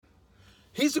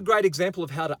Here's a great example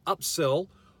of how to upsell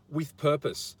with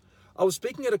purpose. I was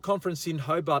speaking at a conference in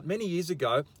Hobart many years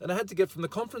ago, and I had to get from the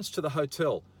conference to the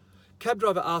hotel. Cab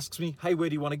driver asks me, hey, where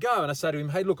do you want to go? And I say to him,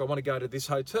 hey, look, I want to go to this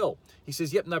hotel. He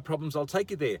says, yep, no problems, I'll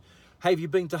take you there. Hey, have you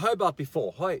been to Hobart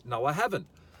before? Hey, no, I haven't.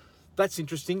 That's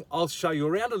interesting. I'll show you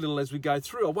around a little as we go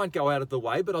through. I won't go out of the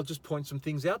way, but I'll just point some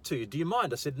things out to you. Do you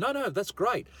mind? I said, no, that's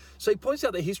great. So he points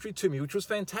out the history to me, which was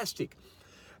fantastic.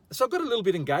 So I got a little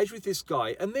bit engaged with this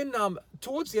guy. And then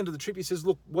towards the end of the trip, he says,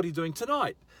 look, what are you doing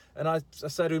tonight? And I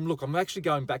say to him, look, I'm actually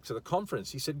going back to the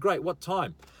conference. He said, great, what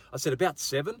time? I said, about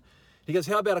 7. He goes,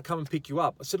 how about I come and pick you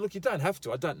up? I said, look, you don't have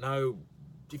to. I don't know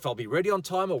if I'll be ready on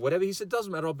time or whatever. He said,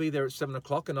 doesn't matter. I'll be there at 7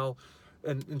 o'clock and I'll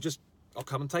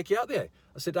come and take you out there.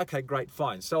 I said, okay, great,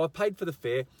 fine. So I paid for the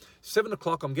fare. 7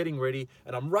 o'clock, I'm getting ready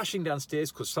and I'm rushing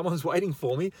downstairs because someone's waiting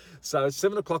for me. So at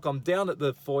 7 o'clock, I'm down at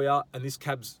the foyer and this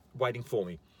cab's waiting for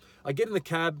me. I get in the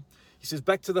cab. He says,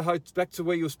 back to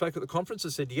where you spoke at the conference. I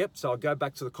said, yep. So I go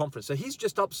back to the conference. So he's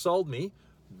just upsold me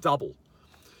double.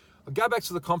 I go back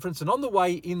to the conference and on the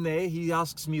way in there, he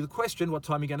asks me the question, what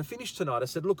time are you going to finish tonight? I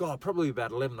said, look, probably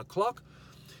about 11 o'clock.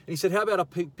 And he said, how about I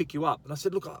pick you up? And I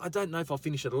said, look, I don't know if I'll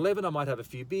finish at 11. I might have a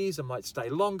few beers. I might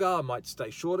stay longer. I might stay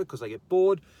shorter because I get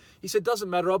bored. He said, doesn't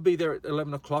matter. I'll be there at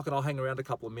 11 o'clock and I'll hang around a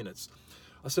couple of minutes.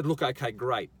 I said, look, okay,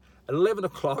 great. At 11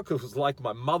 o'clock, it was like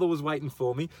my mother was waiting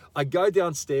for me. I go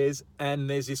downstairs and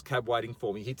there's this cab waiting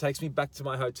for me. He takes me back to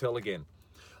my hotel again.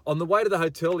 On the way to the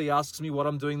hotel, he asks me what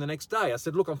I'm doing the next day. I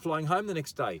said, look, I'm flying home the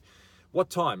next day. What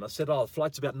time? I said, the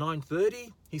flight's about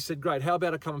 9:30. He said, great. How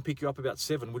about I come and pick you up about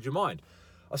 7? Would you mind?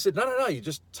 I said, no, you're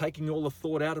just taking all the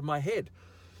thought out of my head.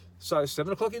 So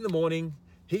 7 o'clock in the morning,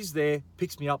 he's there,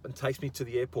 picks me up and takes me to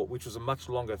the airport, which was a much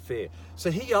longer fare.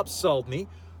 So he upsold me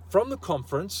from the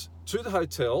conference to the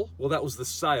hotel. Well, that was the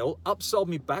sale. Upsold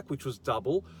me back, which was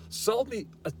double. Sold me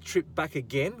a trip back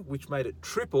again, which made it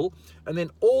triple. And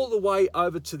then all the way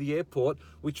over to the airport,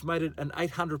 which made it an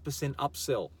 800%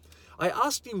 upsell. I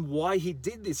asked him why he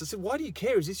did this. I said, why do you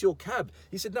care? Is this your cab?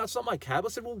 He said, no, it's not my cab. I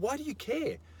said, well, why do you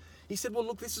care? He said, well,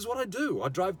 look, this is what I do. I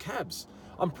drive cabs.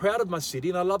 I'm proud of my city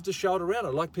and I love to show it around. I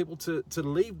like people to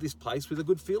leave this place with a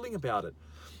good feeling about it.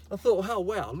 I thought, oh,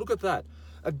 wow, look at that.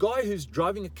 A guy who's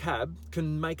driving a cab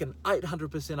can make an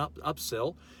 800%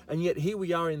 upsell, and yet here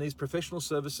we are in these professional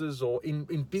services or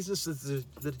in businesses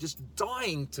that are just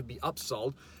dying to be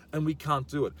upsold, and we can't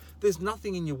do it. There's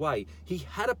nothing in your way. He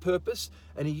had a purpose,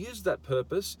 and he used that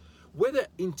purpose, whether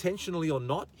intentionally or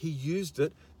not, he used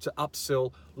it to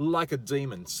upsell like a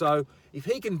demon. So if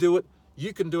he can do it,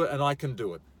 you can do it, and I can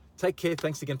do it. Take care.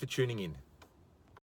 Thanks again for tuning in.